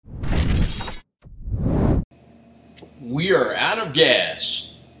We are out of gas.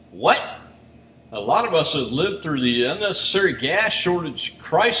 What? A lot of us have lived through the unnecessary gas shortage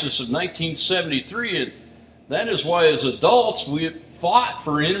crisis of 1973, and that is why as adults we have fought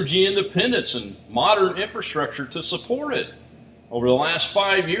for energy independence and modern infrastructure to support it. Over the last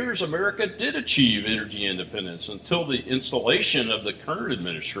 5 years, America did achieve energy independence until the installation of the current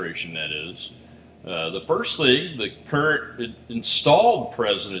administration, that is. The first thing the current installed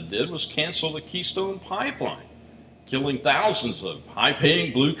president did was cancel the Keystone Pipeline, killing thousands of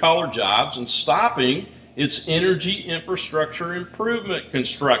high-paying blue-collar jobs and stopping its energy infrastructure improvement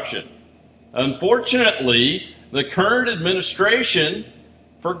construction. Unfortunately, the current administration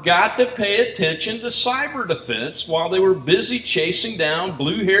forgot to pay attention to cyber defense while they were busy chasing down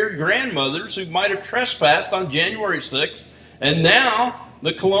blue-haired grandmothers who might have trespassed on January 6th, and now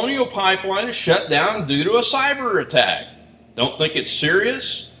the Colonial Pipeline is shut down due to a cyber attack. Don't think it's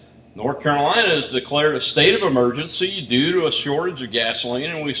serious? North Carolina has declared a state of emergency due to a shortage of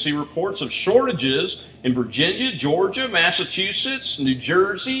gasoline, and we see reports of shortages in Virginia, Georgia, Massachusetts, New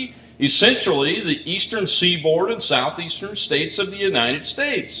Jersey, essentially the eastern seaboard and southeastern states of the United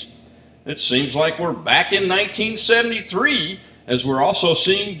States. It seems like we're back in 1973, as we're also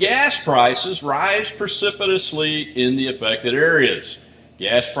seeing gas prices rise precipitously in the affected areas.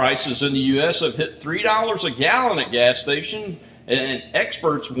 Gas prices in the U.S. have hit $3 a gallon at gas stations, and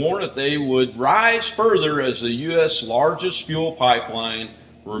experts warn that they would rise further as the U.S. largest fuel pipeline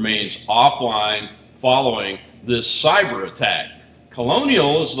remains offline following this cyber attack.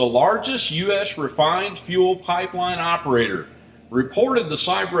 Colonial is the largest U.S. refined fuel pipeline operator. Reported the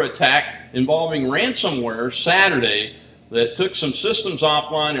cyber attack involving ransomware Saturday that took some systems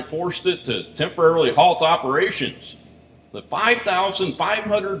offline and forced it to temporarily halt operations. The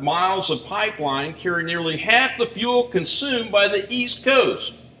 5,500 miles of pipeline carry nearly half the fuel consumed by the East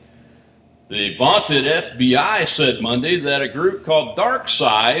Coast. The vaunted FBI said Monday that a group called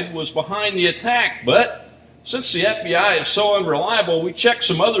DarkSide was behind the attack, but since the FBI is so unreliable, we checked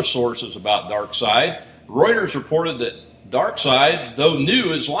some other sources about DarkSide. Reuters reported that DarkSide, though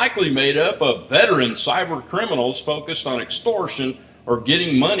new, is likely made up of veteran cyber criminals focused on extortion or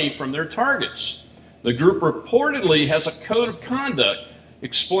getting money from their targets. The group reportedly has a code of conduct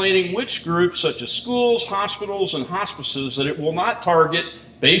explaining which groups, such as schools, hospitals, and hospices, that it will not target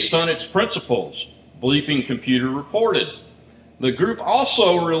based on its principles, Bleeping Computer reported. The group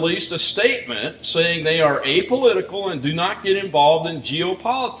also released a statement saying they are apolitical and do not get involved in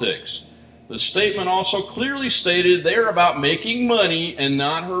geopolitics. The statement also clearly stated they are about making money and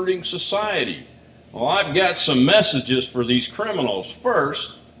not hurting society. Well, I've got some messages for these criminals.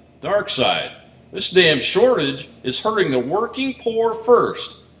 First, DarkSide. This damn shortage is hurting the working poor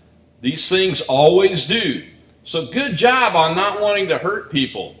first. These things always do. So good job on not wanting to hurt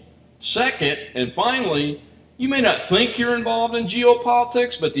people. Second, and finally, you may not think you're involved in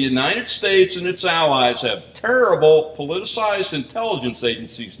geopolitics, but the United States and its allies have terrible politicized intelligence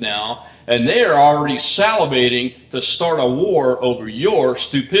agencies now, and they are already salivating to start a war over your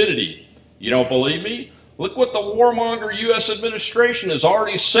stupidity. You don't believe me? Look what the warmonger U.S. administration is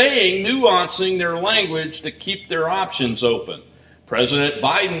already saying, nuancing their language to keep their options open. President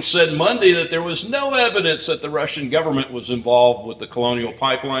Biden said Monday that there was no evidence that the Russian government was involved with the Colonial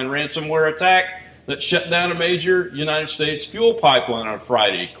Pipeline ransomware attack that shut down a major United States fuel pipeline on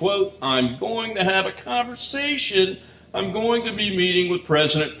Friday. Quote, I'm going to have a conversation. I'm going to be meeting with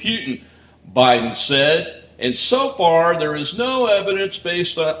President Putin, Biden said. And so far, there is no evidence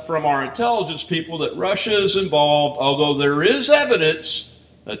based from our intelligence people that Russia is involved, although there is evidence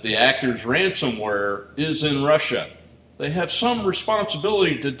that the actor's ransomware is in Russia. They have some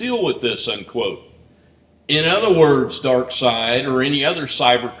responsibility to deal with this, unquote. In other words, DarkSide or any other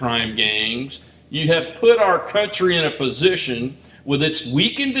cybercrime gangs, you have put our country in a position with its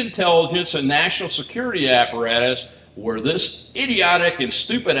weakened intelligence and national security apparatus where this idiotic and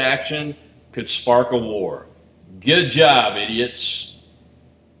stupid action could spark a war. Good job, idiots.